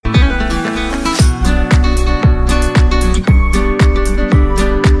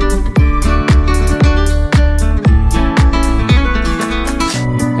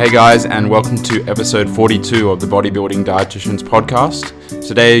Hey guys, and welcome to episode 42 of the Bodybuilding Dietitians podcast.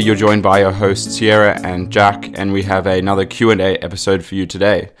 Today you're joined by your hosts Sierra and Jack, and we have another Q&A episode for you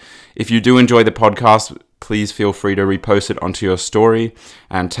today. If you do enjoy the podcast, please feel free to repost it onto your story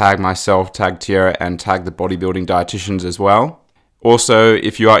and tag myself, tag Tierra, and tag the Bodybuilding Dietitians as well. Also,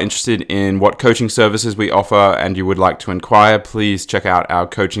 if you are interested in what coaching services we offer and you would like to inquire, please check out our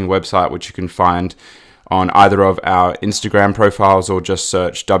coaching website, which you can find on either of our Instagram profiles or just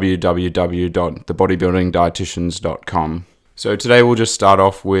search www.thebodybuildingdietitians.com. So today we'll just start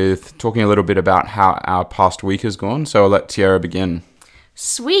off with talking a little bit about how our past week has gone. So I'll let Tierra begin.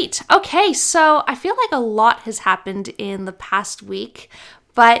 Sweet. Okay, so I feel like a lot has happened in the past week.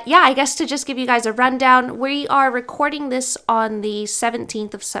 But yeah, I guess to just give you guys a rundown, we are recording this on the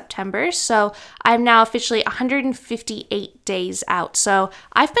 17th of September. So I'm now officially 158 days out. So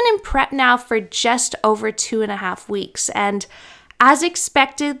I've been in prep now for just over 2.5 weeks. And as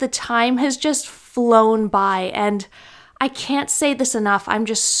expected, the time has just flown by. And I can't say this enough. I'm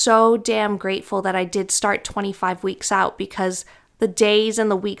just so damn grateful that I did start 25 weeks out because the days and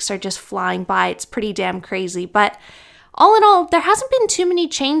the weeks are just flying by. It's pretty damn crazy. But all in all, there hasn't been too many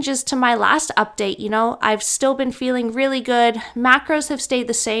changes to my last update. You know, I've still been feeling really good. Macros have stayed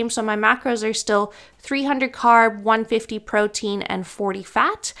the same. So my macros are still 300 carb, 150 protein, and 40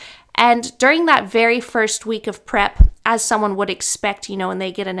 fat. And during that very first week of prep, as someone would expect, you know, when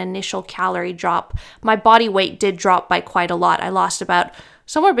they get an initial calorie drop, my body weight did drop by quite a lot. I lost about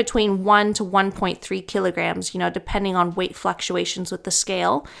somewhere between 1 to 1.3 kilograms, you know, depending on weight fluctuations with the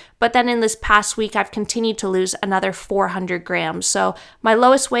scale. But then in this past week, I've continued to lose another 400 grams. So my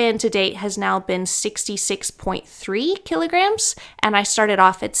lowest weigh-in to date has now been 66.3 kilograms, and I started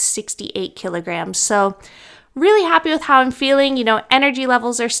off at 68 kilograms. So really happy with how I'm feeling. You know, energy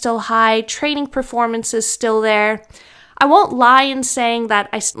levels are still high, training performance is still there. I won't lie in saying that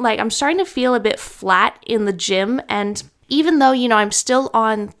I'm starting to feel a bit flat in the gym, and even though, you know, I'm still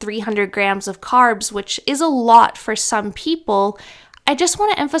on 300 grams of carbs, which is a lot for some people, I just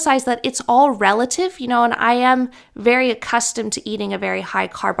want to emphasize that it's all relative, you know, and I am very accustomed to eating a very high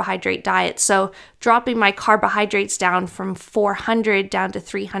carbohydrate diet. So dropping my carbohydrates down from 400 down to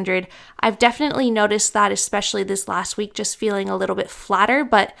 300, I've definitely noticed that, especially this last week, just feeling a little bit flatter.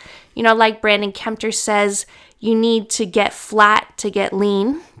 But, you know, like Brandon Kempter says, you need to get flat to get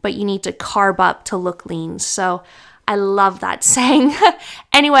lean, but you need to carb up to look lean. So I love that saying.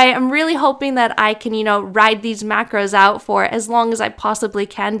 Anyway, I'm really hoping that I can, you know, ride these macros out for as long as I possibly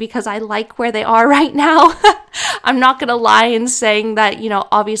can because I like where they are right now. I'm not going to lie in saying that, you know,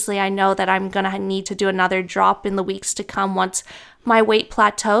 obviously I know that I'm going to need to do another drop in the weeks to come once my weight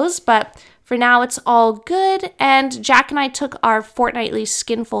plateaus, but for now, it's all good. And Jack and I took our fortnightly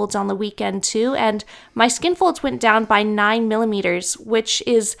skin folds on the weekend too. And my skin folds went down by 9 millimeters, which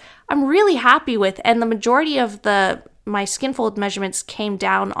is, I'm really happy with. And the majority of my skin fold measurements came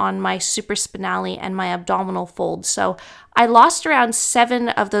down on my supraspinale and my abdominal fold. So I lost around 7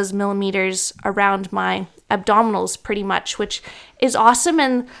 of those millimeters around my abdominals pretty much, which is awesome.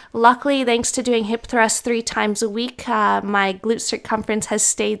 And luckily, thanks to doing hip thrusts 3 times a week, my glute circumference has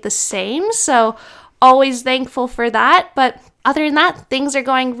stayed the same. So always thankful for that. But other than that, things are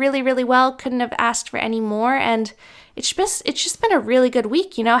going really, really well. Couldn't have asked for any more. And it's just been a really good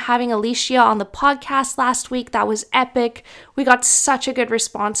week, you know, having Alicia on the podcast last week. That was epic. We got such a good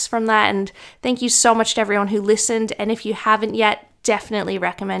response from that. And thank you so much to everyone who listened. And if you haven't yet, definitely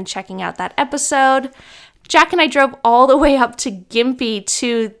recommend checking out that episode. Jack and I drove all the way up to Gympie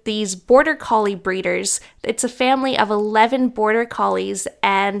to these border collie breeders. It's a family of 11 border collies,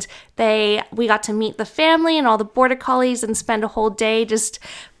 and we got to meet the family and all the border collies and spend a whole day just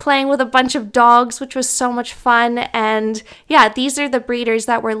playing with a bunch of dogs, which was so much fun. And yeah, these are the breeders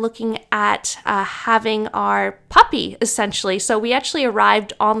that we're looking at having our puppy, essentially. So we actually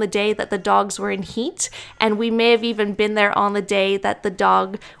arrived on the day that the dogs were in heat, and we may have even been there on the day that the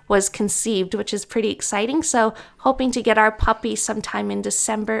dog was conceived, which is pretty exciting. So hoping to get our puppy sometime in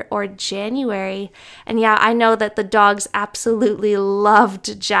December or January. And yeah, I know that the dogs absolutely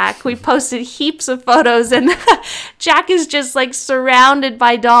loved Jack. We posted heaps of photos and Jack is just like surrounded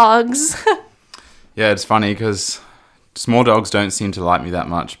by dogs. Yeah, it's funny because small dogs don't seem to like me that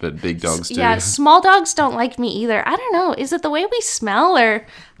much, but big dogs do. Yeah, small dogs don't like me either. I don't know. Is it the way we smell or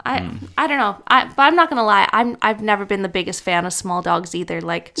I don't know. But I'm not gonna lie. I've never been the biggest fan of small dogs either.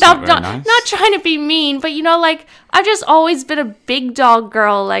 Like, not trying to be mean, but you know, like I've just always been a big dog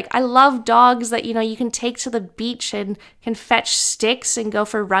girl. Like, I love dogs that, you know, you can take to the beach and can fetch sticks and go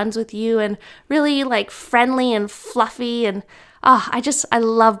for runs with you, and really like friendly and fluffy. And I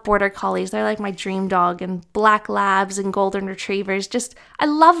love border collies. They're like my dream dog, and black labs and golden retrievers. I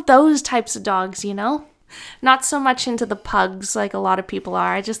love those types of dogs, Not so much into the pugs like a lot of people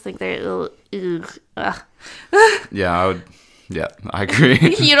are. I just think they're ugh. Yeah, I agree.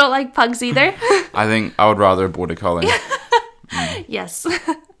 You don't like pugs either? I think I would rather a border collie. Yes.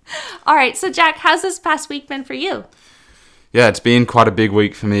 All right, so Jack, how's this past week been for you? Yeah, it's been quite a big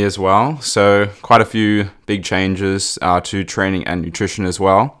week for me as well. So quite a few big changes to training and nutrition as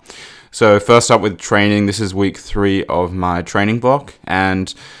well. So first up with training, this is week 3 of my training block.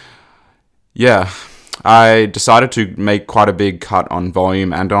 And yeah, I decided to make quite a big cut on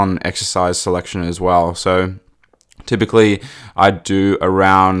volume and on exercise selection as well. So typically I do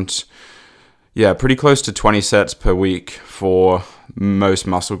around, pretty close to 20 sets per week for most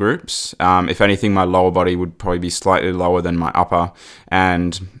muscle groups. If anything, my lower body would probably be slightly lower than my upper.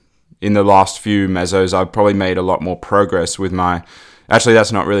 And in the last few mesos, I've probably made a lot more progress with my... Actually,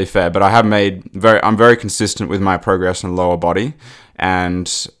 that's not really fair, but I'm very consistent with my progress in lower body.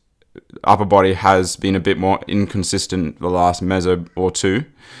 And upper body has been a bit more inconsistent the last meso or two.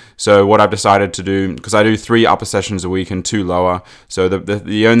 So what I've decided to do, because I do 3 upper sessions a week and 2 lower, so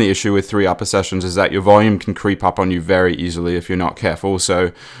the only issue with 3 upper sessions is that your volume can creep up on you very easily if you're not careful.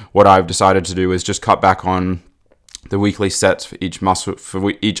 So what I've decided to do is just cut back on the weekly sets for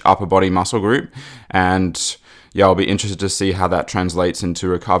each upper body muscle group. And yeah, I'll be interested to see how that translates into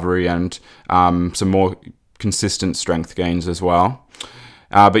recovery and some more consistent strength gains as well.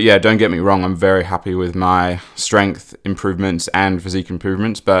 But yeah, don't get me wrong, I'm very happy with my strength improvements and physique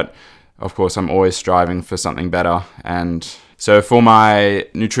improvements, but of course I'm always striving for something better. And so for my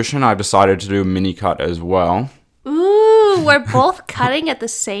nutrition, I've decided to do a mini cut as well. Ooh, we're both cutting at the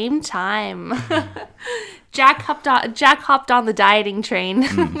same time. Jack hopped on the dieting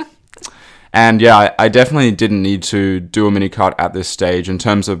train. And yeah, I definitely didn't need to do a mini cut at this stage. In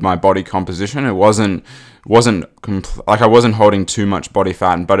terms of my body composition, it wasn't I wasn't holding too much body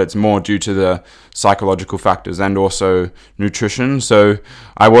fat, but it's more due to the psychological factors and also nutrition. So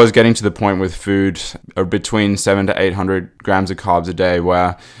I was getting to the point with food between 700 to 800 grams of carbs a day,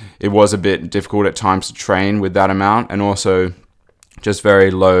 where it was a bit difficult at times to train with that amount, and also just very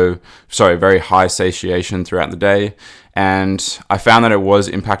high satiation throughout the day. And I found that it was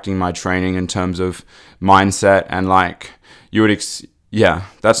impacting my training in terms of mindset, and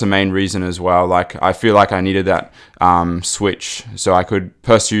that's the main reason as well. Like, I feel like I needed that switch so I could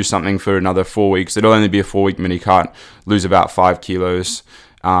pursue something for another 4 weeks. It'll only be a 4-week mini cut, lose about 5 kilos,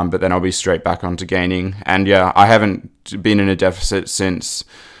 but then I'll be straight back onto gaining. And yeah, I haven't been in a deficit since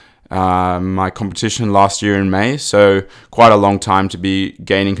my competition last year in May, so quite a long time to be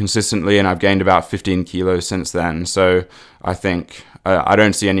gaining consistently, and I've gained about 15 kilos since then. So I think I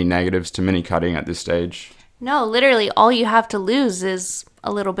don't see any negatives to mini cutting at this stage. No, literally all you have to lose is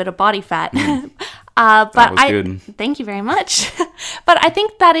a little bit of body fat. That was good. Thank you very much. But I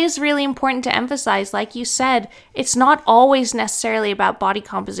think that is really important to emphasize. Like you said, it's not always necessarily about body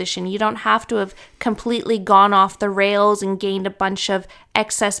composition. You don't have to have completely gone off the rails and gained a bunch of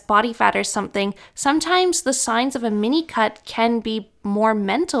excess body fat or something. Sometimes the signs of a mini cut can be more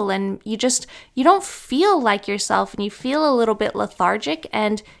mental, and you don't feel like yourself, and you feel a little bit lethargic,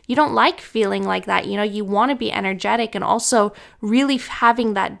 and you don't like feeling like that. You want to be energetic, and also really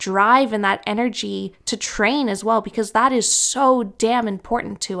having that drive and that energy to train as well, because that is so damn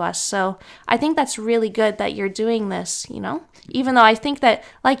important to us. So I think that's really good that you're doing this, even though I think that,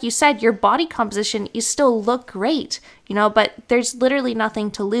 like you said, your body composition, you still look great, but there's literally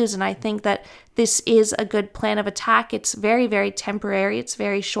nothing to lose. And I think that this is a good plan of attack. It's very, very temporary. It's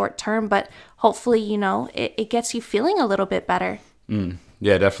very short term, but hopefully, it gets you feeling a little bit better.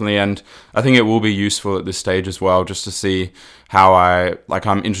 Yeah, definitely. And I think it will be useful at this stage as well, just to see how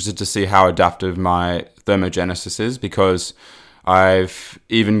I'm interested to see how adaptive my thermogenesis is, because I've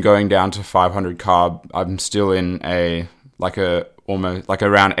even going down to 500 carb, I'm still in almost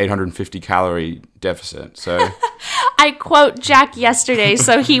around 850 calorie deficit. So I quote Jack yesterday.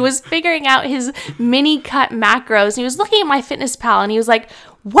 So he was figuring out his mini cut macros. He was looking at my Fitness Pal and he was like,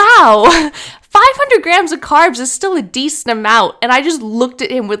 wow, 500 grams of carbs is still a decent amount. And I just looked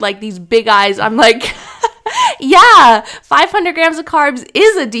at him with these big eyes. I'm like, yeah, 500 grams of carbs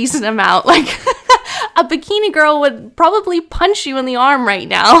is a decent amount. A bikini girl would probably punch you in the arm right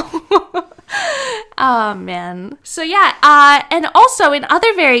now. Oh, man. So, yeah, and also in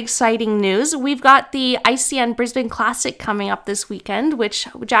other very exciting news, we've got the ICN Brisbane Classic coming up this weekend, which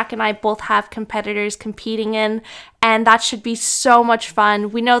Jack and I both have competitors competing in, and that should be so much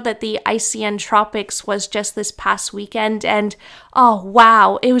fun. We know that the ICN Tropics was just this past weekend, and oh,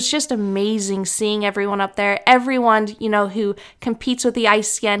 wow, it was just amazing seeing everyone up there. Everyone, who competes with the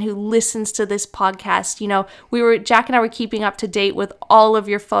ICN, who listens to this podcast. Jack and I were keeping up to date with all of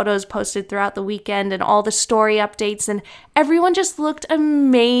your photos posted throughout the weekend and all the story updates, and everyone just looked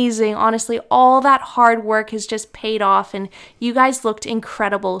amazing. Honestly, all that hard work has just paid off, and you guys looked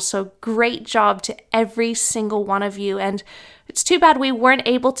incredible. So great job to every single one of you. And it's too bad we weren't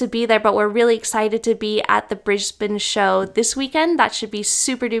able to be there, but we're really excited to be at the Brisbane show this weekend. That should be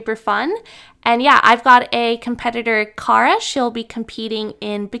super duper fun. And yeah, I've got a competitor, Cara. She'll be competing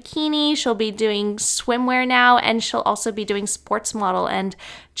in bikini. She'll be doing swimwear now, and she'll also be doing sports model. And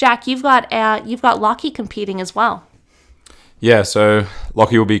Jack, you've got Lockie competing as well. Yeah, so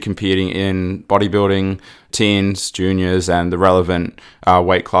Lockie will be competing in bodybuilding, teens, juniors, and the relevant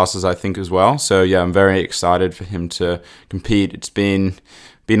weight classes, I think, as well. So yeah, I'm very excited for him to compete. It's been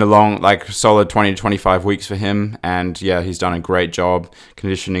a long, solid 20 to 25 weeks for him, and yeah, he's done a great job.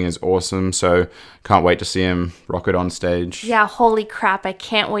 Conditioning is awesome, so can't wait to see him rock it on stage. Yeah, holy crap, I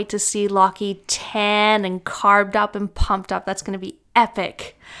can't wait to see Lockie tan and carved up and pumped up. That's going to be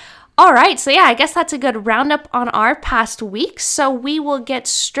epic. All right, so yeah, I guess that's a good roundup on our past week. So we will get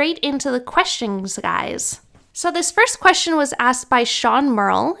straight into the questions, guys. So this first question was asked by Sean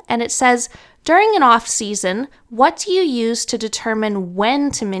Merle, and it says, during an off season, what do you use to determine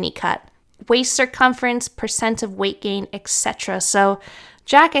when to mini cut? Waist circumference, percent of weight gain, etc. So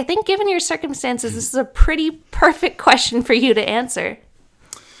Jack, I think given your circumstances, this is a pretty perfect question for you to answer.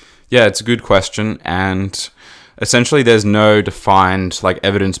 Yeah, it's a good question, and essentially there's no defined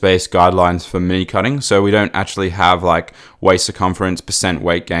evidence-based guidelines for mini cutting, so we don't actually have waist circumference, percent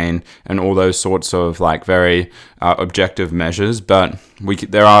weight gain, and all those sorts of very objective measures, but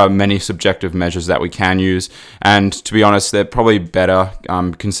there are many subjective measures that we can use, and to be honest, they're probably better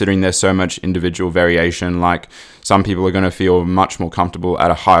considering there's so much individual variation. Some people are going to feel much more comfortable at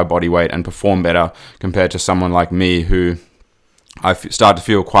a higher body weight and perform better compared to someone like me who I start to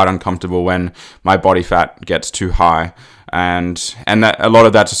feel quite uncomfortable when my body fat gets too high, and that a lot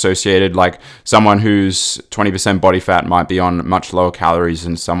of that's associated. Someone who's 20% body fat might be on much lower calories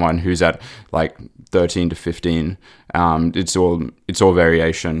than someone who's at 13 to 15. It's all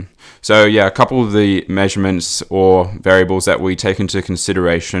variation. So yeah, a couple of the measurements or variables that we take into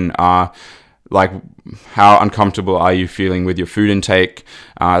consideration are how uncomfortable are you feeling with your food intake.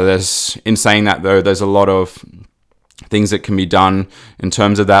 In saying that though, there's a lot of things that can be done in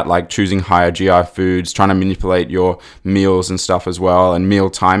terms of that, like choosing higher GI foods, trying to manipulate your meals and stuff as well, and meal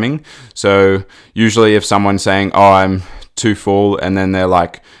timing. So usually if someone's saying, oh, I'm too full, and then they're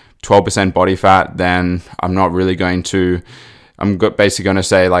 12% body fat, then I'm basically going to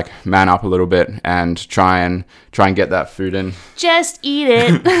say man up a little bit and try and get that food in. Just eat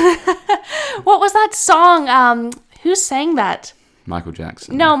it. What was that song? Who sang that? Michael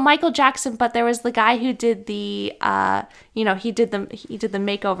Jackson. No, Michael Jackson, but there was the guy who did the, he did the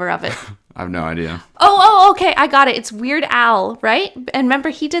makeover of it. I have no idea. Oh, okay, I got it. It's Weird Al, right? And remember,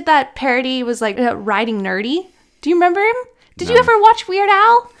 he did that parody, it was Riding Nerdy. Do you remember him? Did you ever watch Weird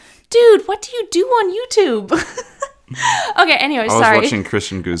Al? Dude, what do you do on YouTube? Okay, anyway, sorry. I was watching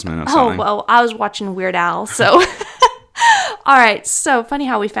Christian Guzman or something. Oh, well, I was watching Weird Al, so... All right, so funny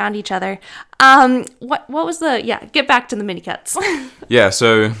how we found each other. What was get back to the mini cuts. Yeah,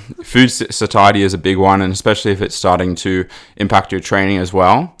 so food satiety is a big one, and especially if it's starting to impact your training as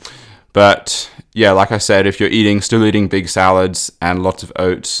well. But yeah, like I said, if you're still eating big salads and lots of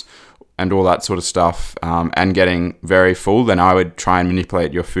oats and all that sort of stuff, and getting very full, then I would try and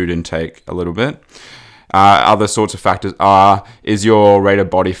manipulate your food intake a little bit. Other sorts of factors is your rate of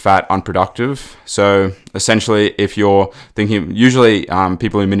body fat unproductive? So essentially, if you're thinking, usually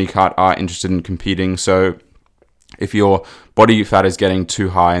people who mini cut are interested in competing. So if your body fat is getting too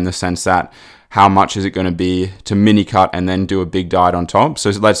high in the sense that how much is it going to be to mini cut and then do a big diet on top? So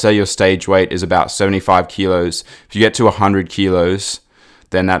let's say your stage weight is about 75 kilos. If you get to 100 kilos,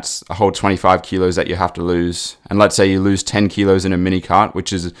 then that's a whole 25 kilos that you have to lose. And let's say you lose 10 kilos in a mini cut,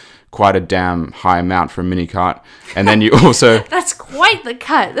 which is quite a damn high amount for a mini cut. And then you also... That's quite the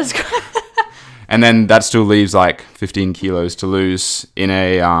cut. And then that still leaves 15 kilos to lose in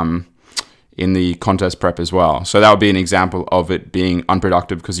in the contest prep as well. So that would be an example of it being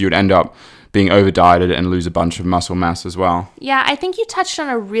unproductive, because you would end up being over-dieted and lose a bunch of muscle mass as well. Yeah, I think you touched on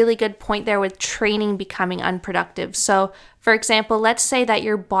a really good point there with training becoming unproductive. So, for example, let's say that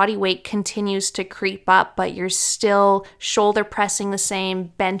your body weight continues to creep up, but you're still shoulder pressing the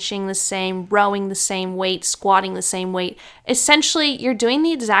same, benching the same, rowing the same weight, squatting the same weight. Essentially, you're doing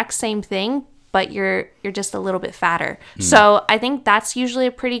the exact same thing, but you're just a little bit fatter. So I think that's usually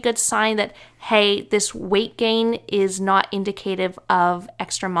a pretty good sign that, hey, this weight gain is not indicative of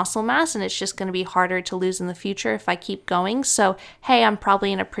extra muscle mass, and it's just going to be harder to lose in the future if I keep going. So, hey, I'm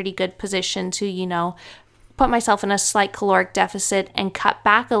probably in a pretty good position to, put myself in a slight caloric deficit and cut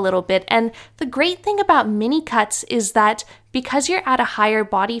back a little bit. And the great thing about mini cuts is that because you're at a higher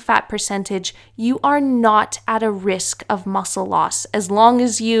body fat percentage, you are not at a risk of muscle loss. As long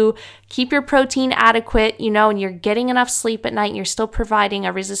as you keep your protein adequate, and you're getting enough sleep at night, and you're still providing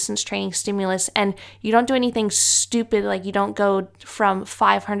a resistance training stimulus, and you don't do anything stupid, like you don't go from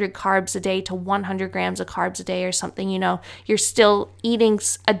 500 carbs a day to 100 grams of carbs a day or something, you're still eating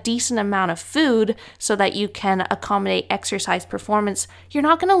a decent amount of food so that you can accommodate exercise performance, you're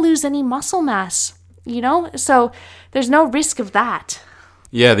not going to lose any muscle mass. So there's no risk of that.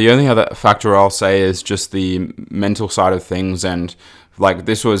 Yeah, the only other factor I'll say is just the mental side of things. And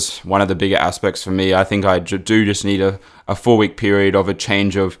this was one of the bigger aspects for me. I think I do just need a 4-week period of a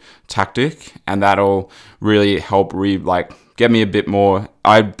change of tactic, and that'll really help get me a bit more.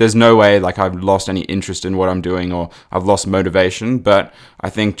 There's no way I've lost any interest in what I'm doing or I've lost motivation, but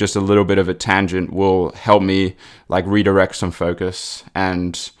I think just a little bit of a tangent will help me redirect some focus.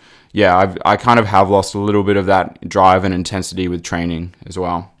 And yeah, I kind of have lost a little bit of that drive and intensity with training as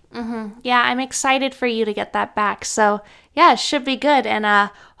well. Yeah, I'm excited for you to get that back. So yeah, it should be good. And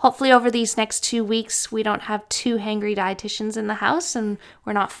hopefully over these next 2 weeks, we don't have 2 hangry dietitians in the house and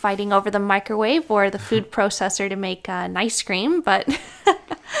we're not fighting over the microwave or the food processor to make ice cream. But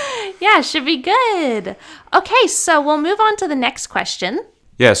yeah, it should be good. Okay, so we'll move on to the next question.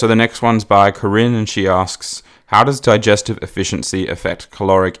 Yeah, so the next one's by Corinne, and she asks, how does digestive efficiency affect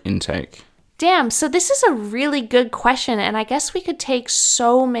caloric intake? Damn, so this is a really good question, and I guess we could take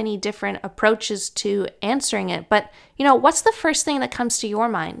so many different approaches to answering it. But, what's the first thing that comes to your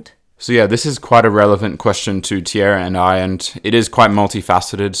mind? So yeah, this is quite a relevant question to Tiara and I, and it is quite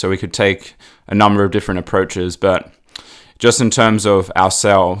multifaceted, so we could take a number of different approaches. But just in terms of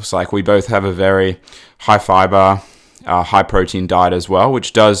ourselves, we both have a very high fiber, high protein diet as well,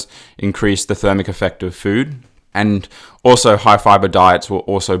 which does increase the thermic effect of food. And also high fiber diets will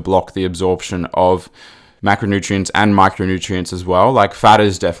also block the absorption of macronutrients and micronutrients as well. Fat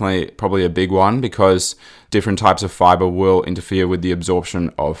is definitely probably a big one, because different types of fiber will interfere with the absorption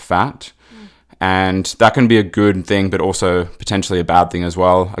of fat. And that can be a good thing, but also potentially a bad thing as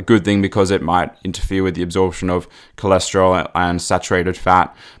well. A good thing because it might interfere with the absorption of cholesterol and saturated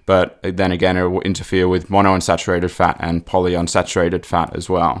fat, but then again, it will interfere with monounsaturated fat and polyunsaturated fat as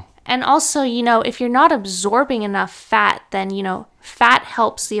well. And also, if you're not absorbing enough fat, then, fat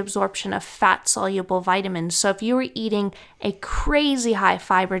helps the absorption of fat-soluble vitamins. So if you were eating a crazy high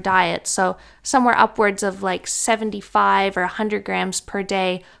fiber diet, so somewhere upwards of 75 or 100 grams per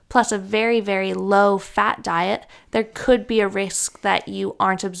day, plus a very, very low fat diet, there could be a risk that you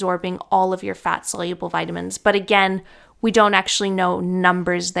aren't absorbing all of your fat-soluble vitamins. But again, we don't actually know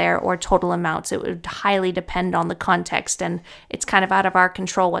numbers there or total amounts. It would highly depend on the context, and it's kind of out of our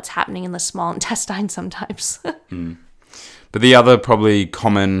control what's happening in the small intestine sometimes. But the other probably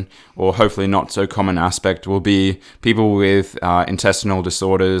common, or hopefully not so common aspect, will be people with intestinal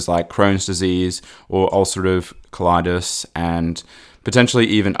disorders like Crohn's disease or ulcerative colitis, and potentially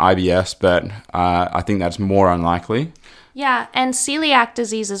even IBS, but I think that's more unlikely. Yeah, and celiac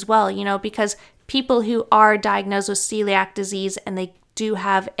disease as well, because people who are diagnosed with celiac disease and they do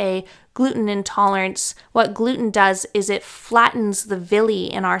have a gluten intolerance, what gluten does is it flattens the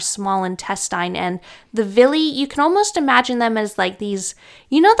villi in our small intestine. And the villi, you can almost imagine them as these,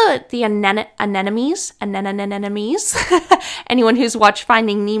 the anemones, anyone who's watched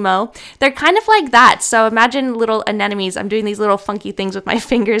Finding Nemo, they're kind of like that. So imagine little anemones. I'm doing these little funky things with my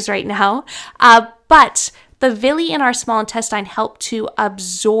fingers right now. But the villi in our small intestine help to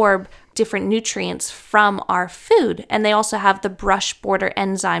absorb different nutrients from our food. And they also have the brush border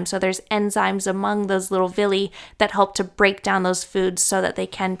enzyme. So there's enzymes among those little villi that help to break down those foods so that they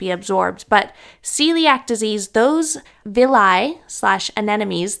can be absorbed. But celiac disease, those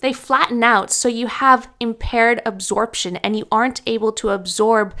villi/anemones, they flatten out. So you have impaired absorption and you aren't able to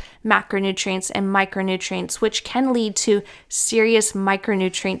absorb macronutrients and micronutrients, which can lead to serious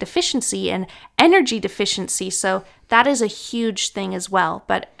micronutrient deficiency and energy deficiency. So that is a huge thing as well.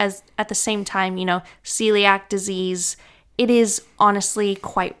 But at the same time, celiac disease, it is honestly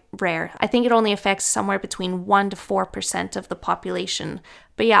quite rare. I think it only affects somewhere between 1% to 4% of the population.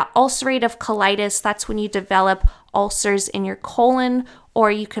 But yeah, ulcerative colitis, that's when you develop ulcers in your colon, or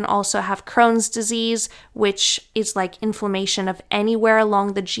you can also have Crohn's disease, which is like inflammation of anywhere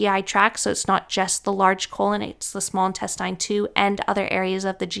along the GI tract. So it's not just the large colon, it's the small intestine too, and other areas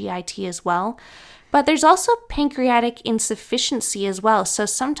of the GIT as well. But there's also pancreatic insufficiency as well. So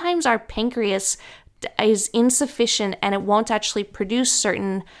sometimes our pancreas is insufficient and it won't actually produce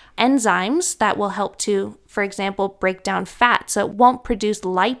certain enzymes that will help to, for example, break down fat. So it won't produce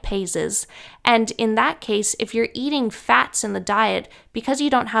lipases. And in that case, if you're eating fats in the diet, because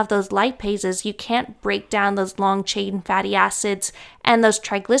you don't have those lipases, you can't break down those long chain fatty acids and those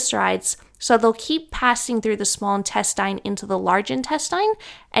triglycerides. So they'll keep passing through the small intestine into the large intestine,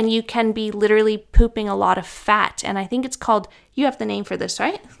 and you can be literally pooping a lot of fat. And I think it's called, you have the name for this,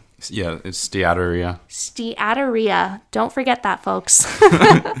 right? Yeah, it's steatorrhea. Steatorrhea. Don't forget that, folks.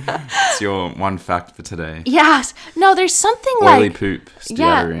 It's your one fact for today. Yes. No, there's something Oily poop,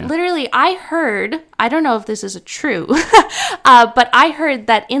 steatorrhea. Yeah, literally, I heard, I don't know if this is true, but I heard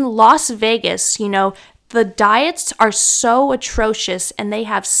that in Las Vegas, the diets are so atrocious and they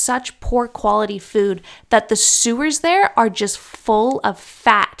have such poor quality food that the sewers there are just full of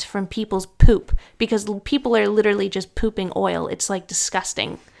fat from people's poop because people are literally just pooping oil. It's like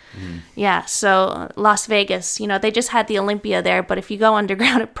disgusting. Yeah, so Las Vegas, they just had the Olympia there, but if you go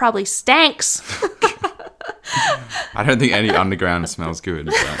underground, it probably stinks. I don't think any underground smells good.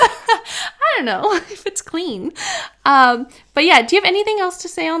 But I don't know if it's clean. But yeah, do you have anything else to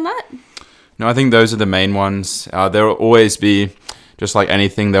say on that? No, I think those are the main ones. There will always be, just like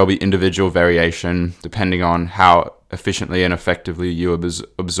anything, there'll be individual variation depending on how efficiently and effectively you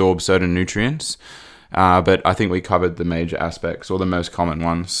absorb certain nutrients. But I think we covered the major aspects, or the most common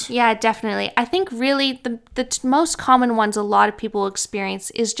ones. Yeah, definitely. I think really the most common ones a lot of people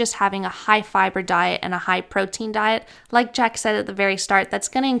experience is just having a high fiber diet and a high protein diet. Like Jack said at the very start, that's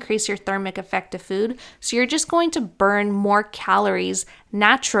going to increase your thermic effect of food. So you're just going to burn more calories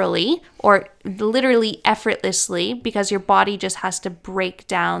naturally or literally effortlessly because your body just has to break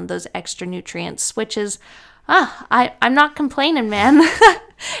down those extra nutrients, which is, I'm not complaining, man.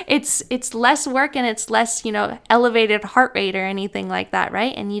 It's less work and it's less, elevated heart rate or anything like that,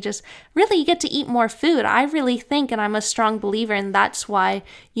 right? And you get to eat more food. I really think, and I'm a strong believer, and that's why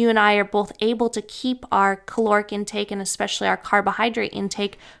you and I are both able to keep our caloric intake and especially our carbohydrate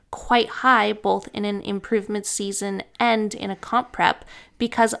intake quite high, both in an improvement season and in a comp prep,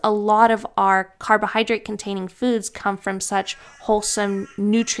 because a lot of our carbohydrate containing foods come from such wholesome,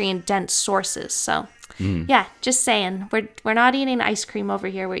 nutrient dense sources. So yeah, just saying, we're not eating ice cream over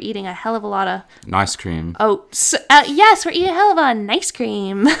here. We're eating a hell of a lot of nice cream. Oats. Yes, we're eating a hell of a nice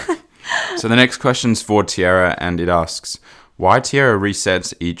cream. So the next question's for Tiara, and it asks, why Tiara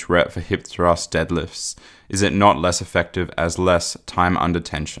resets each rep for hip thrust deadlifts? Is it not less effective as less time under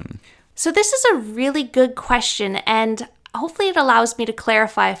tension? So this is a really good question, and hopefully it allows me to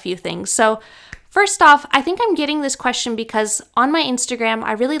clarify a few things. So first off, I think I'm getting this question because on my Instagram,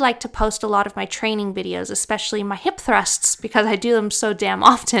 I really like to post a lot of my training videos, especially my hip thrusts, because I do them so damn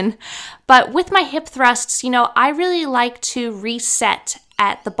often. But with my hip thrusts, I really like to reset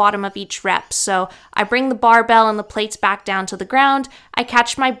at the bottom of each rep. So I bring the barbell and the plates back down to the ground. I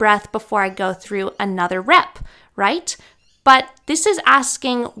catch my breath before I go through another rep, right? But this is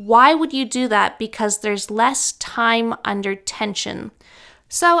asking, why would you do that? Because there's less time under tension.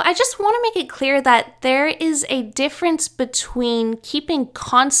 So I just want to make it clear that there is a difference between keeping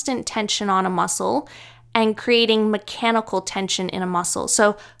constant tension on a muscle and creating mechanical tension in a muscle.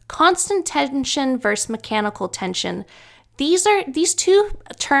 So constant tension versus mechanical tension. These two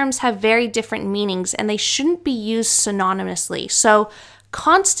terms have very different meanings and they shouldn't be used synonymously. So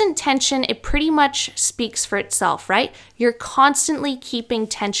constant tension, it pretty much speaks for itself, right? You're constantly keeping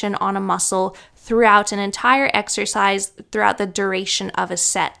tension on a muscle throughout an entire exercise, throughout the duration of a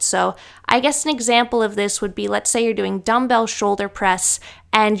set. So I guess an example of this would be, let's say you're doing dumbbell shoulder press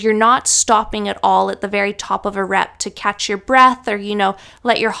and you're not stopping at all at the very top of a rep to catch your breath or,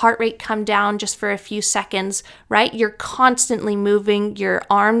 let your heart rate come down just for a few seconds, right? You're constantly moving your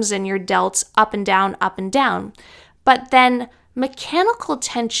arms and your delts up and down, up and down. But then mechanical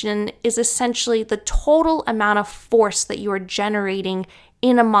tension is essentially the total amount of force that you are generating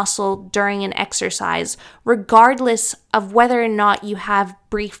in a muscle during an exercise, regardless of whether or not you have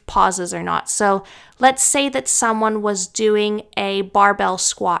brief pauses or not. So let's say that someone was doing a barbell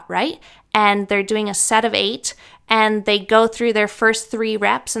squat, right? And they're doing a set of 8 and they go through their first 3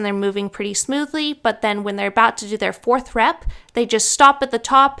 reps and they're moving pretty smoothly. But then when they're about to do their 4th rep, they just stop at the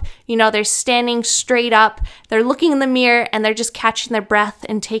top. They're standing straight up. They're looking in the mirror and they're just catching their breath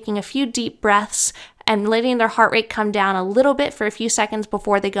and taking a few deep breaths and letting their heart rate come down a little bit for a few seconds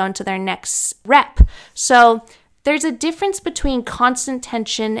before they go into their next rep. So there's a difference between constant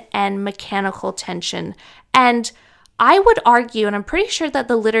tension and mechanical tension. And I would argue, and I'm pretty sure that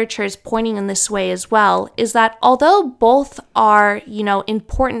the literature is pointing in this way as well, is that although both are,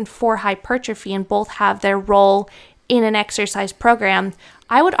 important for hypertrophy and both have their role in an exercise program,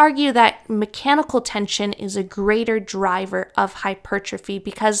 I would argue that mechanical tension is a greater driver of hypertrophy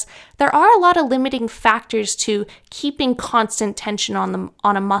because there are a lot of limiting factors to keeping constant tension on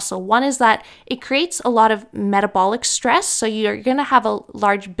a muscle. One is that it creates a lot of metabolic stress, so you're going to have a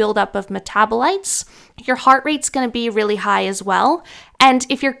large buildup of metabolites. Your heart rate's going to be really high as well. And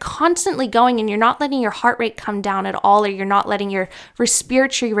if you're constantly going and you're not letting your heart rate come down at all, or you're not letting your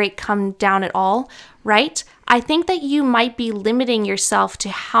respiratory rate come down at all, right? I think that you might be limiting yourself to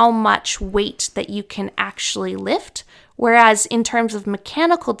how much weight that you can actually lift. Whereas in terms of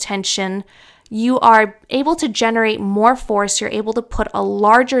mechanical tension, you are able to generate more force. You're able to put a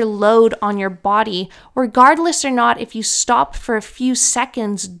larger load on your body, regardless or not if you stop for a few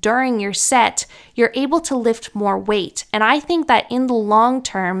seconds during your set, you're able to lift more weight. And I think that in the long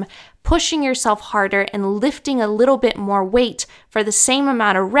term, pushing yourself harder and lifting a little bit more weight for the same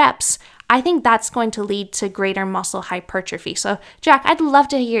amount of reps, I think that's going to lead to greater muscle hypertrophy. So, Jack, I'd love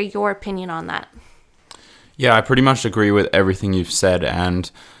to hear your opinion on that. Yeah, I pretty much agree with everything you've said. And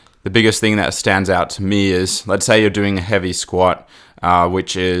the biggest thing that stands out to me is, let's say you're doing a heavy squat,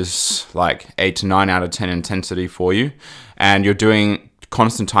 which is like 8 to 9 out of 10 intensity for you, and you're doing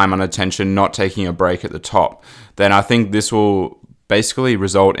constant time under tension, not taking a break at the top, then I think this will basically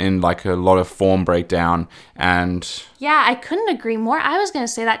result in like a lot of form breakdown. And yeah, I couldn't agree more. I was going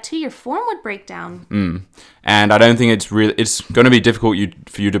to say that too. Your form would break down. And I don't think it's going to be difficult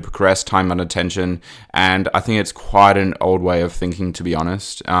for you to progress time under tension. And I think it's quite an old way of thinking, to be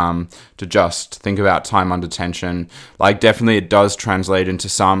honest, to just think about time under tension. Like, definitely it does translate into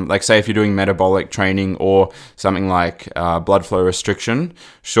some, like, say if you're doing metabolic training or something like blood flow restriction,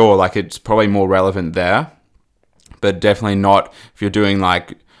 sure, like it's probably more relevant there. But definitely not if you're doing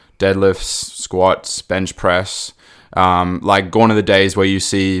like deadlifts, squats, bench press. Like gone are the days where you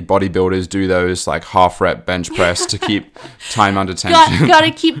see bodybuilders do those like half rep bench press to keep time under tension.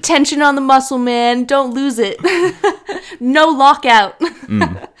 Gotta keep tension on the muscle, man. Don't lose it. No lockout.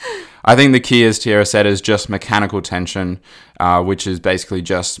 I think the key, as Tiara said, is just mechanical tension, which is basically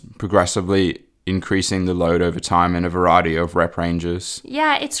just progressively increasing the load over time in a variety of rep ranges.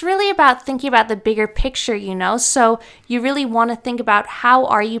 Yeah, it's really about thinking about the bigger picture, So you really want to think about, how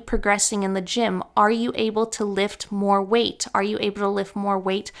are you progressing in the gym? Are you able to lift more weight? Are you able to lift more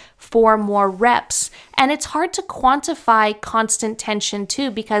weight for more reps? And it's hard to quantify constant tension too,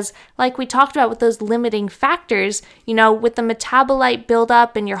 because like we talked about with those limiting factors, with the metabolite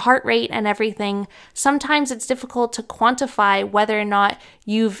buildup and your heart rate and everything, sometimes it's difficult to quantify whether or not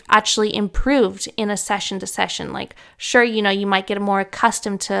you've actually improved in a session to session. Like, sure, you might get more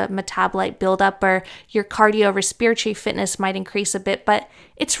accustomed to metabolite buildup, or your cardiorespiratory fitness might increase a bit, but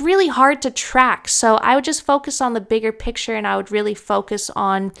it's really hard to track. So I would just focus on the bigger picture, and I would really focus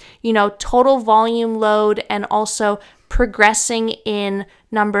on, total volume load, and also progressing in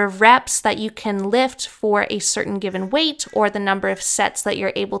number of reps that you can lift for a certain given weight, or the number of sets that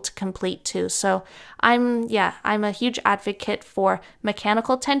you're able to complete too. So I'm a huge advocate for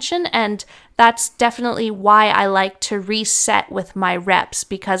mechanical tension, and that's definitely why I like to reset with my reps,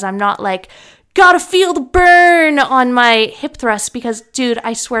 because I'm not like, gotta feel the burn on my hip thrust, because dude,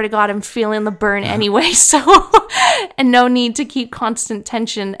 I swear to God, I'm feeling the burn anyway. So, and no need to keep constant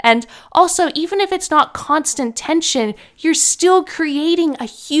tension. And also, even if it's not constant tension, you're still creating a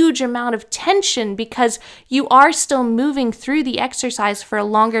huge amount of tension, because you are still moving through the exercise for a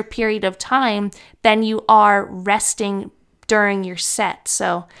longer period of time than you are resting during your set.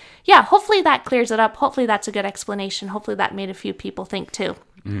 So yeah, hopefully that clears it up. Hopefully that's a good explanation. Hopefully that made a few people think too.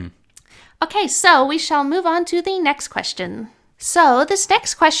 Okay, so we shall move on to the next question. So this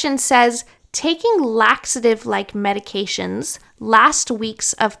next question says, taking laxative-like medications last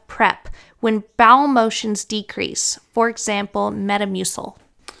weeks of prep when bowel motions decrease, for example, Metamucil.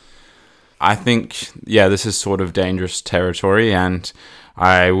 I think, this is sort of dangerous territory, and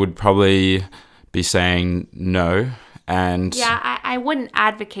I would probably be saying no. And I wouldn't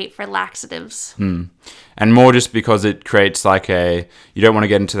advocate for laxatives. And more just because it creates you don't want to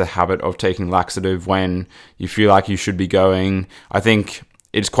get into the habit of taking laxative when you feel like you should be going. I think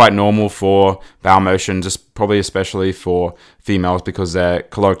it's quite normal for bowel motion, just probably especially for females because their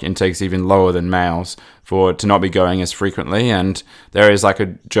caloric intake is even lower than males, for to not be going as frequently. And there is like a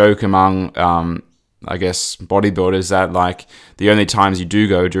joke among I guess bodybuilders that like the only times you do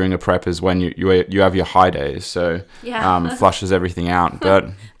go during a prep is when you have your high days, so flushes everything out. But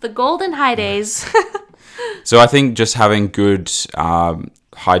the golden high days. So I think just having good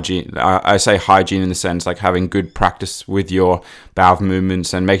hygiene, I say hygiene in the sense like having good practice with your bowel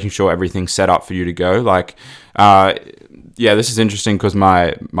movements and making sure everything's set up for you to go. Like, this is interesting because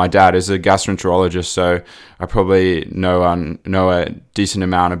my dad is a gastroenterologist, so I probably know a decent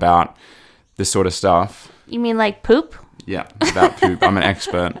amount about this sort of stuff. You mean like poop? Yeah, about poop. I'm an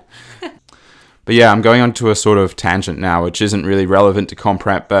expert. But yeah, I'm going on to a sort of tangent now, which isn't really relevant to comp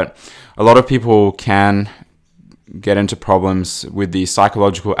prep, but a lot of people can get into problems with the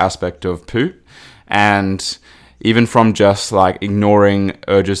psychological aspect of poop, and even from just like ignoring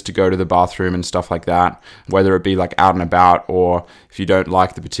urges to go to the bathroom and stuff like that, whether it be like out and about, or if you don't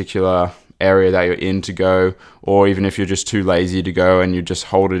like the particular area that you're in to go, or even if you're just too lazy to go and you just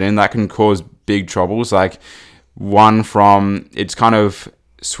hold it in, that can cause big troubles. Like one from, it's kind of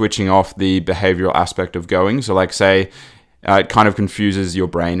switching off the behavioral aspect of going. So like say, it kind of confuses your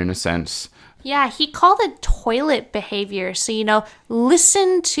brain in a sense. Yeah, he called it toilet behavior. So,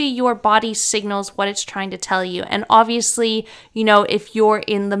 listen to your body's signals, what it's trying to tell you. And obviously, if you're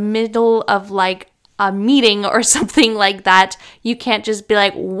in the middle of like a meeting or something like that, you can't just be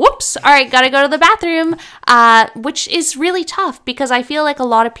like, whoops, all right, gotta go to the bathroom, which is really tough because I feel like a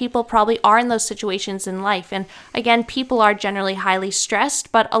lot of people probably are in those situations in life. And again, people are generally highly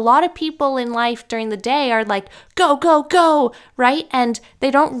stressed, but a lot of people in life during the day are like, go, go, go, right? And they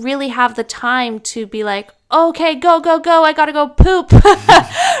don't really have the time to be like, okay, go, go, go, I gotta go poop,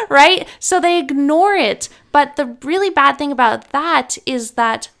 right? So they ignore it. But the really bad thing about that is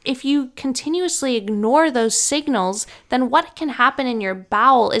that if you continuously ignore those signals, then what can happen in your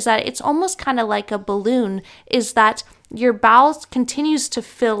bowel is that it's almost kind of like a balloon, is that your bowel continues to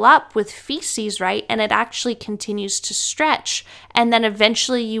fill up with feces, right? And it actually continues to stretch. And then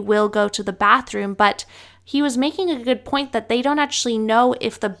eventually you will go to the bathroom, but he was making a good point that they don't actually know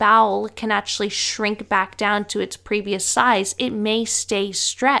if the bowel can actually shrink back down to its previous size. It may stay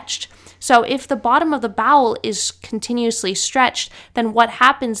stretched. So if the bottom of the bowel is continuously stretched, then what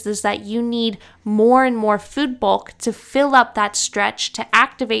happens is that you need more and more food bulk to fill up that stretch, to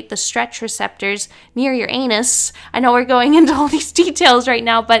activate the stretch receptors near your anus. I know we're going into all these details right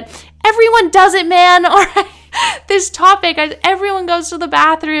now, but everyone does it, man. All right. This topic, everyone goes to the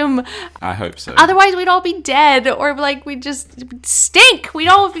bathroom. I hope so. Otherwise, we'd all be dead, or like we'd just stink. We'd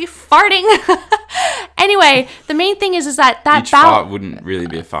all be farting. Anyway, the main thing is that each fart wouldn't really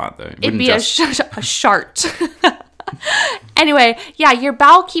be a fart, though. It'd be a shart. Anyway, yeah, your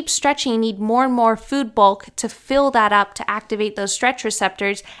bowel keeps stretching. You need more and more food bulk to fill that up to activate those stretch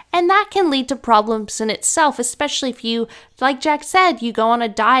receptors. And that can lead to problems in itself, especially if you, like Jack said, you go on a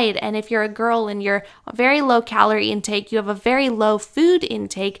diet. And if you're a girl and you're a very low calorie intake, you have a very low food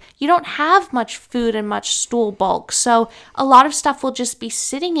intake, you don't have much food and much stool bulk. So a lot of stuff will just be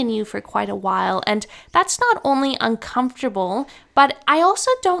sitting in you for quite a while. And that's not only uncomfortable, but I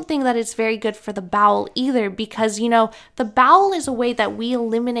also don't think that it's very good for the bowel either, because, the bowel is a way that we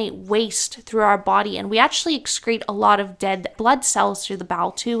eliminate waste through our body, and we actually excrete a lot of dead blood cells through the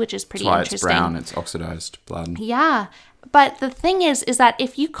bowel too, which is pretty interesting. It's brown, it's oxidized blood. Yeah. But the thing is that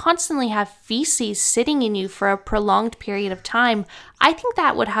if you constantly have feces sitting in you for a prolonged period of time, I think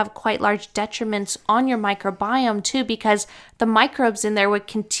that would have quite large detriments on your microbiome too, because the microbes in there would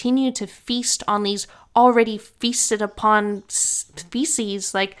continue to feast on these already feasted upon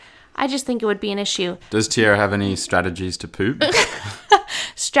feces. Like, I just think it would be an issue. Does Tiara have any strategies to poop?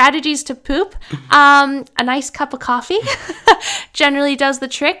 Strategies to poop? A nice cup of coffee generally does the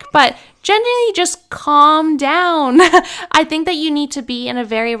trick, but generally just calm down. I think that you need to be in a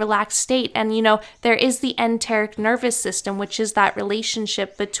very relaxed state. And, there is the enteric nervous system, which is that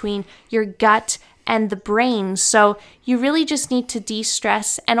relationship between your gut and the brain. So you really just need to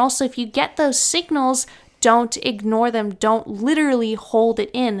de-stress. And also, if you get those signals, don't ignore them. Don't literally hold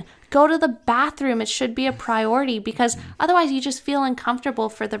it in. Go to the bathroom. It should be a priority, because otherwise you just feel uncomfortable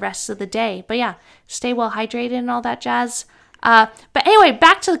for the rest of the day. But yeah, stay well hydrated and all that jazz. But anyway,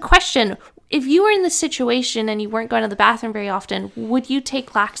 back to the question. If you were in this situation and you weren't going to the bathroom very often, would you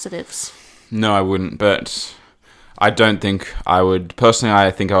take laxatives? No, I wouldn't, but I don't think I would. Personally,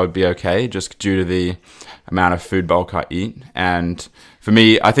 I think I would be okay, just due to the amount of food bulk I eat. And for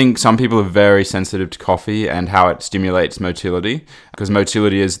me, I think some people are very sensitive to coffee and how it stimulates motility, because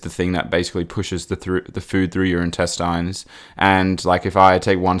motility is the thing that basically pushes the food through your intestines. And like if I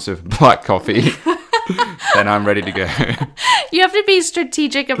take one sip of black coffee, then I'm ready to go. You have to be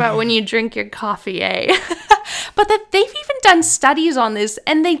strategic about when you drink your coffee, eh? But they've even done studies on this,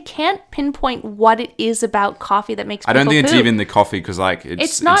 and they can't pinpoint what it is about coffee that makes people I don't think poop. it's even the coffee, because like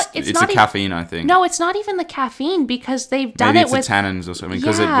it's the caffeine, I think. No, it's not even the caffeine, because they've done Maybe it with... it's the tannins or something,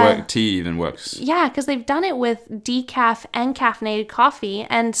 because tea even works. Yeah, because they've done it with decaf and caffeinated coffee,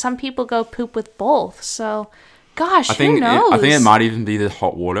 and some people go poop with both. So, gosh, who knows? I think it might even be the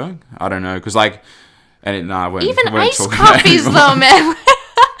hot water. I don't know, because like... even iced coffees, though, man.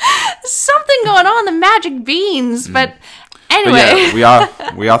 Something going on, the magic beans. But anyway. But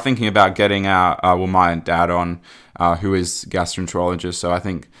yeah, we are thinking about getting my dad on, who is gastroenterologist. So I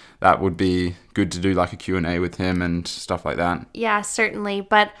think that would be good to do like a Q&A with him and stuff like that. Yeah, certainly.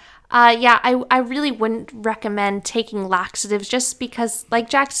 But I really wouldn't recommend taking laxatives, just because, like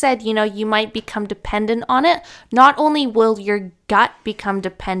Jack said, you might become dependent on it. Not only will your gut become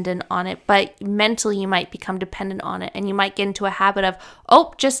dependent on it, but mentally you might become dependent on it, and you might get into a habit of,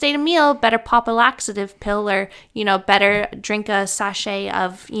 just ate a meal, better pop a laxative pill, or better drink a sachet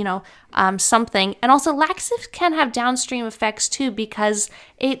of something. And also laxatives can have downstream effects too, because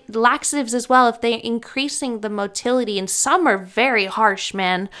laxatives as well, if they're increasing the motility, and some are very harsh,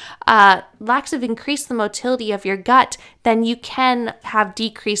 man, laxative increase the motility of your gut, then you can have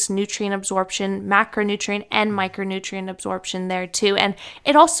decreased nutrient absorption, macronutrient and micronutrient absorption there too. And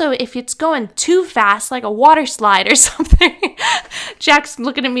it also, if it's going too fast, like a water slide or something, Jack's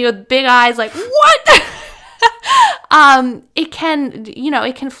looking at me with big eyes like, what? It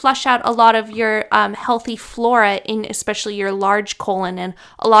can flush out a lot of your healthy flora, in especially your large colon, and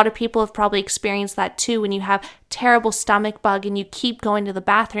a lot of people have probably experienced that too. When you have terrible stomach bug and you keep going to the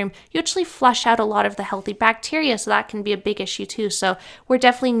bathroom, you actually flush out a lot of the healthy bacteria, so that can be a big issue too. So we're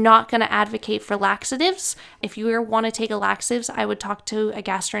definitely not going to advocate for laxatives. If you want to take a laxatives, I would talk to a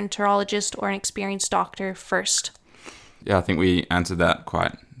gastroenterologist or an experienced doctor first. Yeah, I think we answered that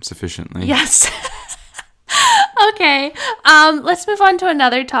quite sufficiently. Yes. Okay, let's move on to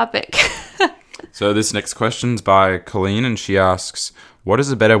another topic. So this next question's by Colleen, and she asks, what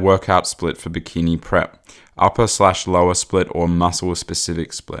is a better workout split for bikini prep? Upper/lower split or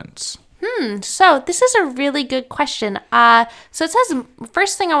muscle-specific splits? So this is a really good question. So it says,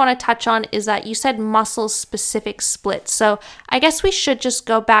 first thing I want to touch on is that you said muscle-specific splits. So I guess we should just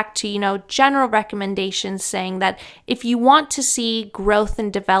go back to, general recommendations saying that if you want to see growth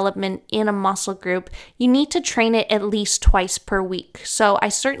and development in a muscle group, you need to train it at least twice per week. So I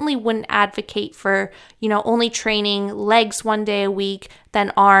certainly wouldn't advocate for, only training legs one day a week,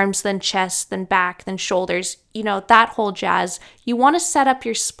 then arms, then chest, then back, then shoulders, that whole jazz. You want to set up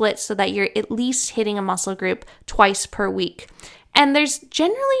your split so that you're at least hitting a muscle group twice per week. And there's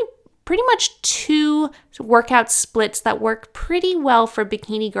generally pretty much 2 workout splits that work pretty well for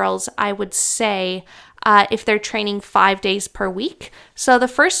bikini girls, I would say, if they're training 5 days per week. So the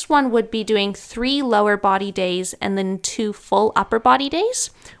first one would be doing 3 lower body days and then 2 full upper body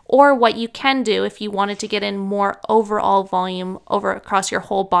days. Or what you can do if you wanted to get in more overall volume across your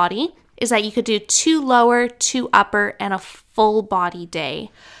whole body is that you could do 2 lower, 2 upper, and a full body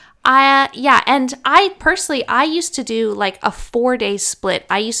day. And I used to do like a 4-day split.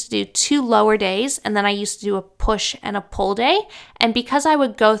 I used to do 2 lower days, and then I used to do a push and a pull day. And because I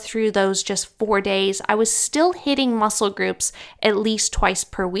would go through those just 4 days, I was still hitting muscle groups at least twice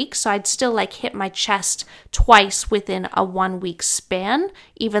per week. So I'd still like hit my chest twice within a 1-week span,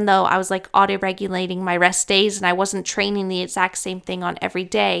 even though I was like auto-regulating my rest days and I wasn't training the exact same thing on every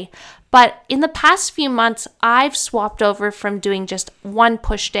day. But in the past few months, I've swapped over from doing just 1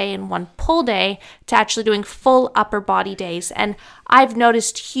 push day and 1 pull day to actually doing full upper body days. And I've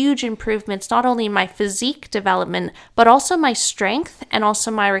noticed huge improvements, not only in my physique development, but also my strength and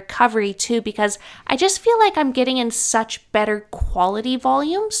also my recovery too, because I just feel like I'm getting in such better quality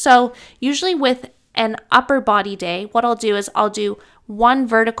volume. So usually with an upper body day, what I'll do is I'll do 1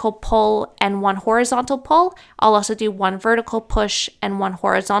 vertical pull and 1 horizontal pull. I'll also do 1 vertical push and 1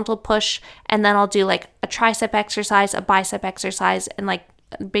 horizontal push. And then I'll do like a tricep exercise, a bicep exercise, and like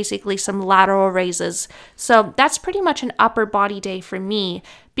basically some lateral raises. So that's pretty much an upper body day for me,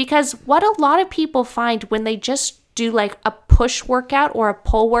 because what a lot of people find when they just do like a push workout or a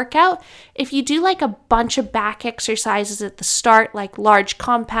pull workout, if you do like a bunch of back exercises at the start, like large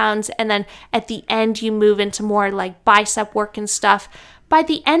compounds, and then at the end you move into more like bicep work and stuff, by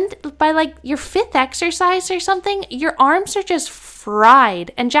the end, by like your fifth exercise or something, your arms are just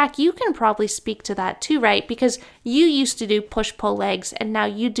fried. And Jack, you can probably speak to that too, right? Because you used to do push-pull legs and now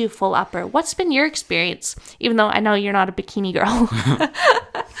you do full upper. What's been your experience? Even though I know you're not a bikini girl.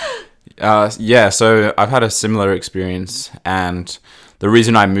 Yeah, so I've had a similar experience, and the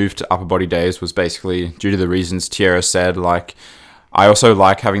reason I moved to upper body days was basically due to the reasons Tierra said. Like, I also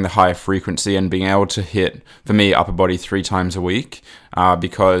like having the higher frequency and being able to hit, for me, upper body 3 times a week,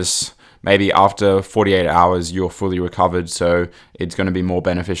 because maybe after 48 hours you're fully recovered, so it's going to be more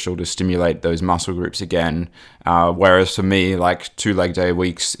beneficial to stimulate those muscle groups again. Whereas for me, like 2 leg day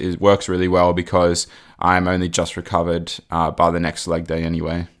weeks works really well because I'm only just recovered by the next leg day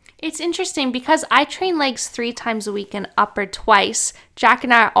anyway. It's interesting because I train legs 3 times a week and upper twice. Jack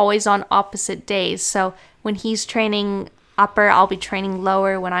and I are always on opposite days. So when he's training upper, I'll be training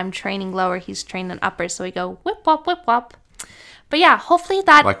lower. When I'm training lower, he's training upper. So we go whip, wop, whip, wop. But yeah, hopefully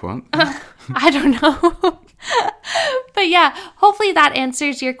that... Like what? I don't know. But yeah, hopefully that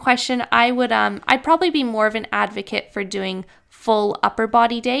answers your question. I'd probably be more of an advocate for doing full upper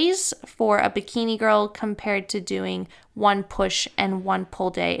body days for a bikini girl compared to doing 1 push and 1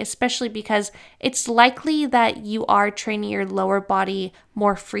 pull day, especially because it's likely that you are training your lower body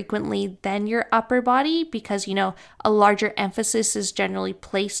more frequently than your upper body because, you know, a larger emphasis is generally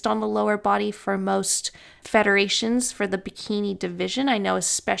placed on the lower body for most federations for the bikini division. I know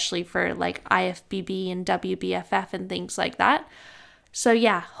especially for like IFBB and WBFF and things like that. So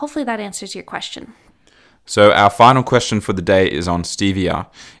yeah, hopefully that answers your question. So our final question for the day is on stevia.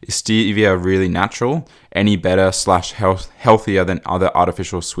 Is stevia really natural? Any better / healthier than other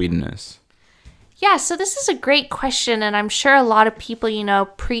artificial sweeteners? Yeah, so this is a great question, and I'm sure a lot of people, you know,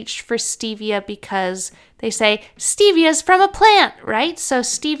 preach for stevia because they say stevia is from a plant, right? So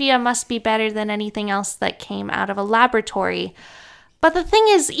stevia must be better than anything else that came out of a laboratory. But the thing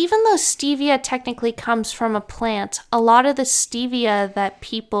is, even though stevia technically comes from a plant, a lot of the stevia that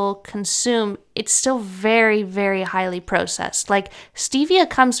people consume, it's still very, very highly processed. Like, stevia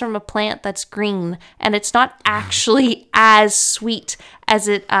comes from a plant that's green, and it's not actually as sweet as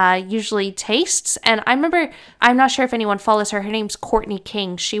it usually tastes. And I remember, I'm not sure if anyone follows her, her name's Courtney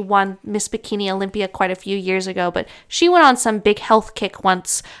King. She won Miss Bikini Olympia quite a few years ago, but she went on some big health kick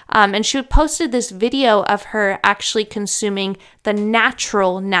once, and she posted this video of her actually consuming the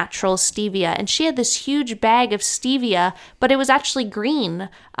natural stevia. And she had this huge bag of stevia, but it was actually green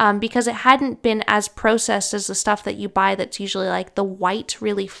because it hadn't been as processed as the stuff that you buy that's usually like the white,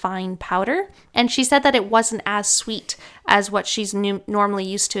 really fine powder. And she said that it wasn't as sweet as what she's normally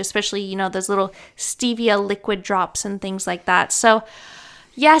used to, especially, you know, those little stevia liquid drops and things like that. So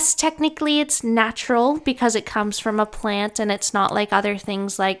yes, technically it's natural because it comes from a plant and it's not like other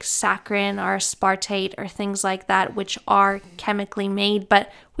things like saccharin or aspartate or things like that, which are chemically made.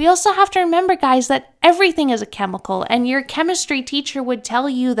 But we also have to remember, guys, that everything is a chemical, and your chemistry teacher would tell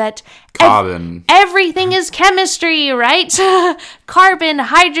you that carbon. Everything is chemistry, right? Carbon,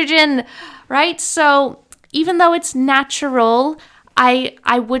 hydrogen, right? So even though it's natural,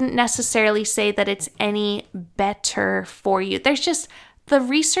 I wouldn't necessarily say that it's any better for you. There's just the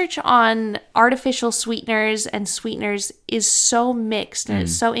research on artificial sweeteners and sweeteners is so mixed and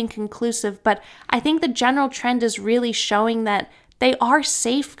it's so inconclusive. But I think the general trend is really showing that they are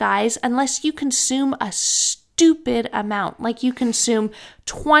safe, guys, unless you consume a stupid amount. Like you consume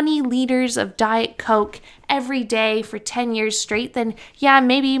 20 liters of Diet Coke every day for 10 years straight, then yeah,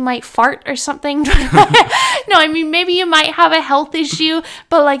 maybe you might fart or something. No, I mean, maybe you might have a health issue,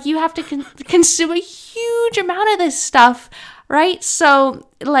 but like you have to consume a huge amount of this stuff. Right? So,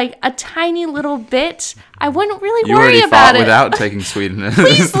 like, a tiny little bit, I wouldn't really worry about it. You already fart without taking sweeteners.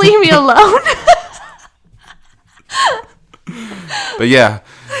 Please leave me alone. But yeah,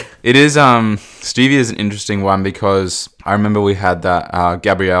 it is, stevia is an interesting one because I remember we had that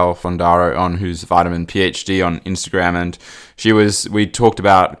Gabrielle Fondaro on, who's Vitamin PhD on Instagram, and we talked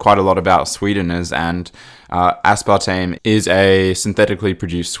about quite a lot about sweeteners, and aspartame is a synthetically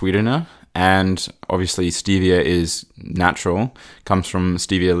produced sweetener. And obviously stevia is natural, comes from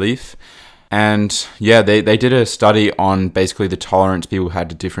stevia leaf. And yeah, they did a study on basically the tolerance people had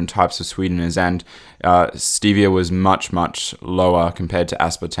to different types of sweeteners, and stevia was much, much lower compared to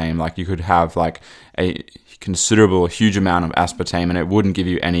aspartame. Like you could have like a huge amount of aspartame and it wouldn't give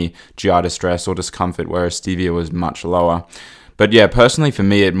you any GI distress or discomfort, whereas stevia was much lower. But yeah, personally for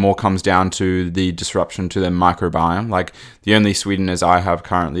me, it more comes down to the disruption to their microbiome. Like the only sweeteners I have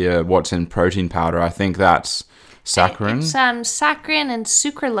currently are what's in protein powder. I think that's saccharin. It's saccharin and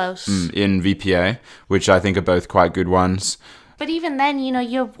sucralose. In VPA, which I think are both quite good ones. But even then, you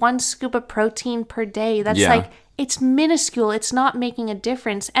have 1 scoop of protein per day. That's Yeah. it's minuscule. It's not making a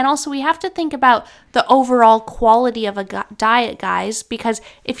difference. And also, we have to think about the overall quality of a diet, guys, because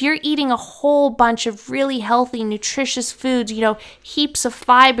if you're eating a whole bunch of really healthy, nutritious foods, heaps of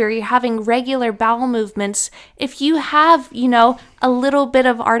fiber, you're having regular bowel movements, if you have, a little bit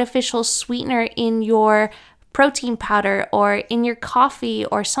of artificial sweetener in your protein powder or in your coffee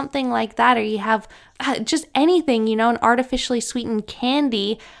or something like that, or you have just anything, an artificially sweetened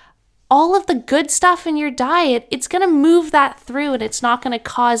candy, all of the good stuff in your diet, it's going to move that through and it's not going to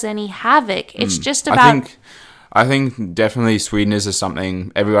cause any havoc. It's just about... I think definitely sweeteners is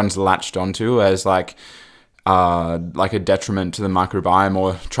something everyone's latched onto as like a detriment to the microbiome,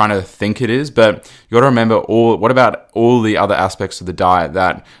 or trying to think it is. But you got to remember, what about all the other aspects of the diet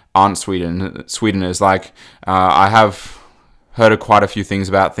that aren't sweeteners? Like I have heard of quite a few things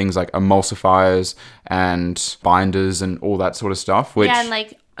about things like emulsifiers and binders and all that sort of stuff. Which, and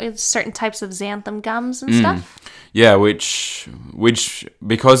like certain types of xanthan gums and stuff. Yeah, which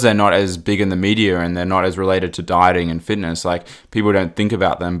because they're not as big in the media and they're not as related to dieting and fitness, like people don't think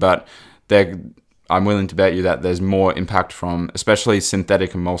about them, but I'm willing to bet you that there's more impact from especially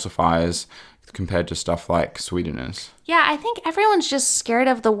synthetic emulsifiers compared to stuff like sweeteners. Yeah, I think everyone's just scared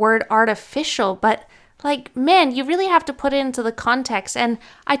of the word artificial, but like, man, you really have to put it into the context. And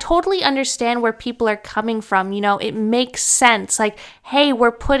I totally understand where people are coming from. It makes sense. Like, hey,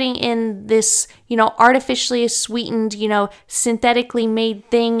 we're putting in this, artificially sweetened, synthetically made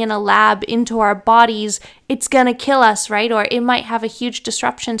thing in a lab into our bodies. It's going to kill us, right? Or it might have a huge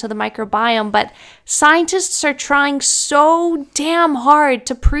disruption to the microbiome. But scientists are trying so damn hard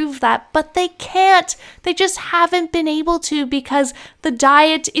to prove that, but they can't. They just haven't been able to, because the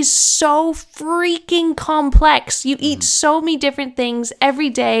diet is so freaking complex. You eat so many different things every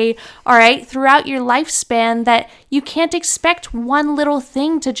day, all right, throughout your lifespan, that you can't expect one little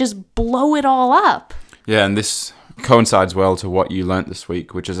thing to just blow it all up. Yeah, and this coincides well to what you learnt this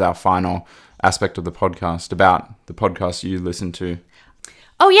week, which is our final aspect of the podcast, about the podcast you listened to.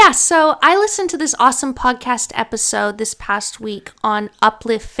 Oh yeah, so I listened to this awesome podcast episode this past week on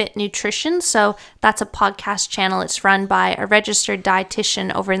Uplift Fit Nutrition. So that's a podcast channel. It's run by a registered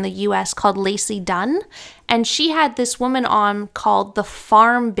dietitian over in the US called Lacey Dunn. And she had this woman on called the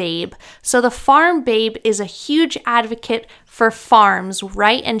Farm Babe. So the Farm Babe is a huge advocate for farms,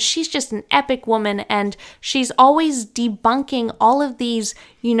 right? And she's just an epic woman, and she's always debunking all of these,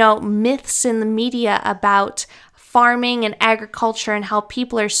 myths in the media about farming and agriculture and how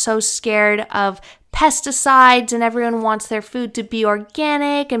people are so scared of pesticides and everyone wants their food to be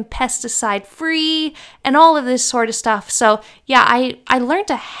organic and pesticide free and all of this sort of stuff. So yeah, I learned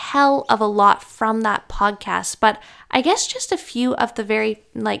a hell of a lot from that podcast, but I guess just a few of the very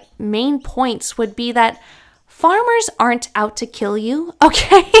main points would be that farmers aren't out to kill you,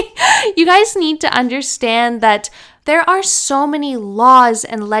 okay? You guys need to understand that there are so many laws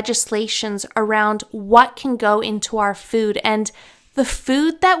and legislations around what can go into our food, and the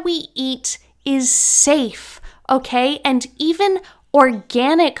food that we eat is safe, okay? And even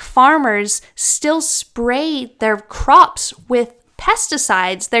organic farmers still spray their crops with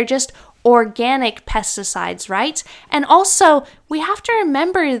pesticides. They're just organic pesticides, right? And also, we have to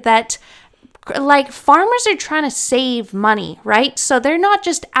remember that farmers are trying to save money, right? So they're not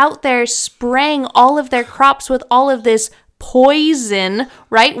just out there spraying all of their crops with all of this poison,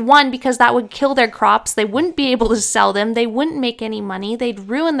 right? One, because that would kill their crops. They wouldn't be able to sell them. They wouldn't make any money. They'd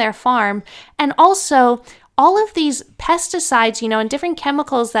ruin their farm. And also, all of these pesticides, and different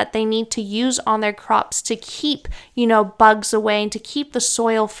chemicals that they need to use on their crops to keep, bugs away and to keep the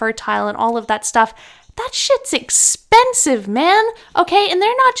soil fertile and all of that stuff, that shit's expensive, man. Okay, and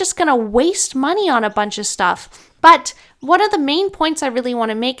they're not just gonna waste money on a bunch of stuff. But one of the main points I really want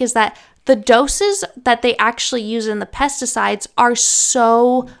to make is that the doses that they actually use in the pesticides are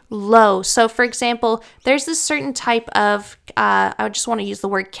so low. So for example, there's this certain type of, I just want to use the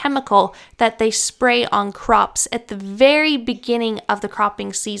word chemical, that they spray on crops at the very beginning of the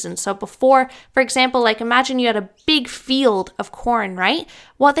cropping season. So before, for example, imagine you had a big field of corn, right?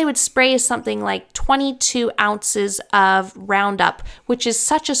 What they would spray is something like 22 ounces of Roundup, which is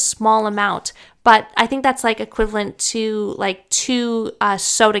such a small amount. But I think that's equivalent to 2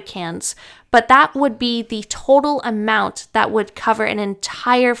 soda cans. But that would be the total amount that would cover an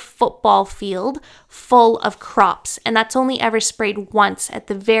entire football field full of crops. And that's only ever sprayed once at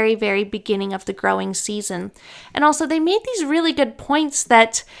the very, very beginning of the growing season. And also they made these really good points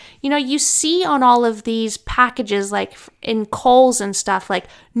that, you see on all of these packages, in Coles and stuff, like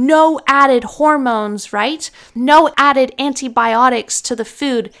no added hormones, right? No added antibiotics to the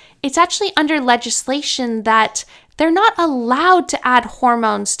food. It's actually under legislation that they're not allowed to add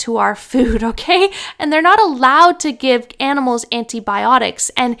hormones to our food, okay? And they're not allowed to give animals antibiotics.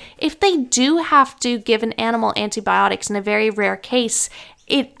 And if they do have to give an animal antibiotics in a very rare case,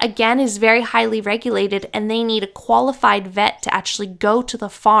 it again is very highly regulated, and they need a qualified vet to actually go to the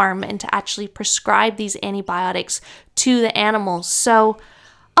farm and to actually prescribe these antibiotics to the animals. So,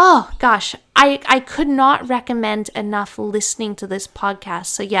 oh gosh, I could not recommend enough listening to this podcast.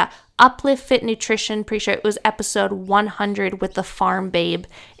 So yeah, Uplift Fit Nutrition, pretty sure it was episode 100 with the Farm Babe.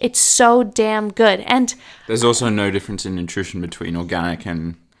 It's so damn good. And there's also no difference in nutrition between organic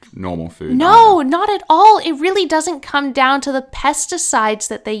and normal food. No, not at all. It really doesn't come down to the pesticides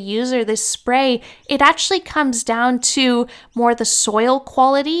that they use or this spray. It actually comes down to more the soil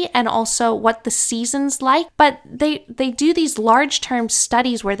quality and also what the season's like. But they do these large term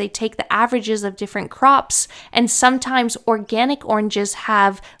studies where they take the averages of different crops, and sometimes organic oranges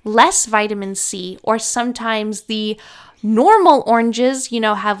have less vitamin C, or sometimes the normal oranges,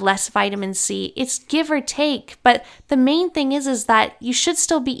 have less vitamin C. It's give or take, but the main thing is that you should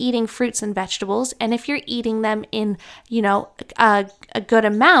still be eating fruits and vegetables, and if you're eating them in, a good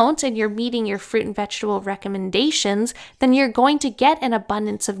amount and you're meeting your fruit and vegetable recommendations, then you're going to get an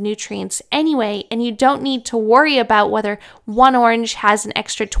abundance of nutrients anyway, and you don't need to worry about whether one orange has an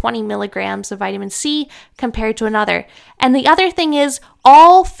extra 20 milligrams of vitamin C compared to another. And the other thing is,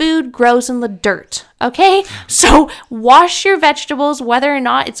 all food grows in the dirt, okay? So wash your vegetables, whether or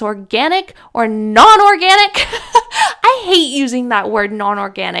not it's organic or non-organic. I hate using that word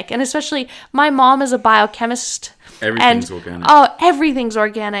non-organic, and especially my mom is a biochemist. Everything's organic. Oh, everything's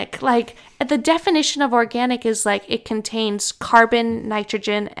organic. Like, the definition of organic is like it contains carbon,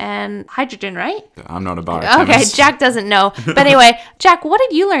 nitrogen, and hydrogen, right? I'm not a biochemist. Okay, Jack doesn't know. But anyway, Jack, what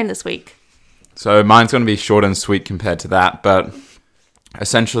did you learn this week? So mine's going to be short and sweet compared to that, but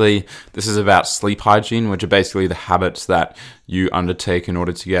essentially this is about sleep hygiene, which are basically the habits that you undertake in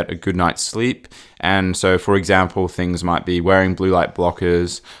order to get a good night's sleep. And so, for example, things might be wearing blue light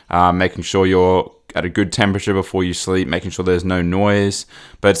blockers, making sure you're at a good temperature before you sleep, making sure there's no noise.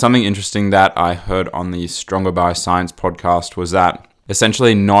 But something interesting that I heard on the Stronger by Science podcast was that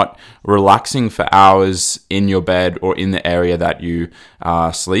essentially not relaxing for hours in your bed or in the area that you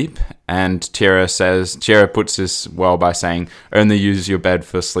sleep. And Tiara puts this well by saying, only use your bed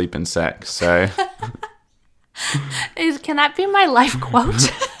for sleep and sex. So can that be my life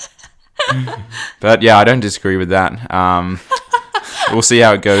quote? But yeah, I don't disagree with that. We'll see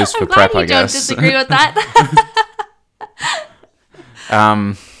how it goes for prep, I guess. Don't disagree with that.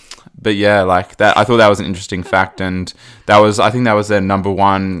 But yeah, like that, I thought that was an interesting fact, and I think that was their number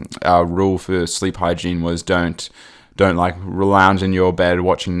one rule for sleep hygiene was don't like lounge in your bed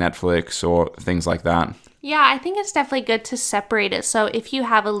watching Netflix or things like that. Yeah, I think it's definitely good to separate it. So if you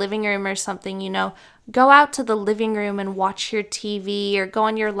have a living room or something, go out to the living room and watch your TV or go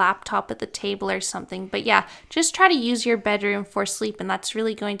on your laptop at the table or something. But yeah, just try to use your bedroom for sleep, and that's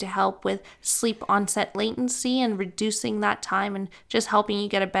really going to help with sleep onset latency and reducing that time and just helping you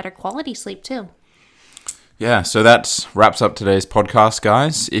get a better quality sleep too. Yeah, so that wraps up today's podcast,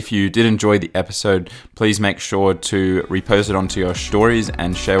 guys. If you did enjoy the episode, please make sure to repost it onto your stories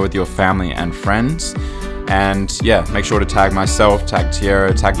and share with your family and friends. And yeah, make sure to tag myself, tag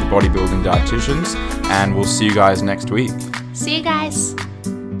Tiara, tag the bodybuilding dietitians, and we'll see you guys next week. See you guys.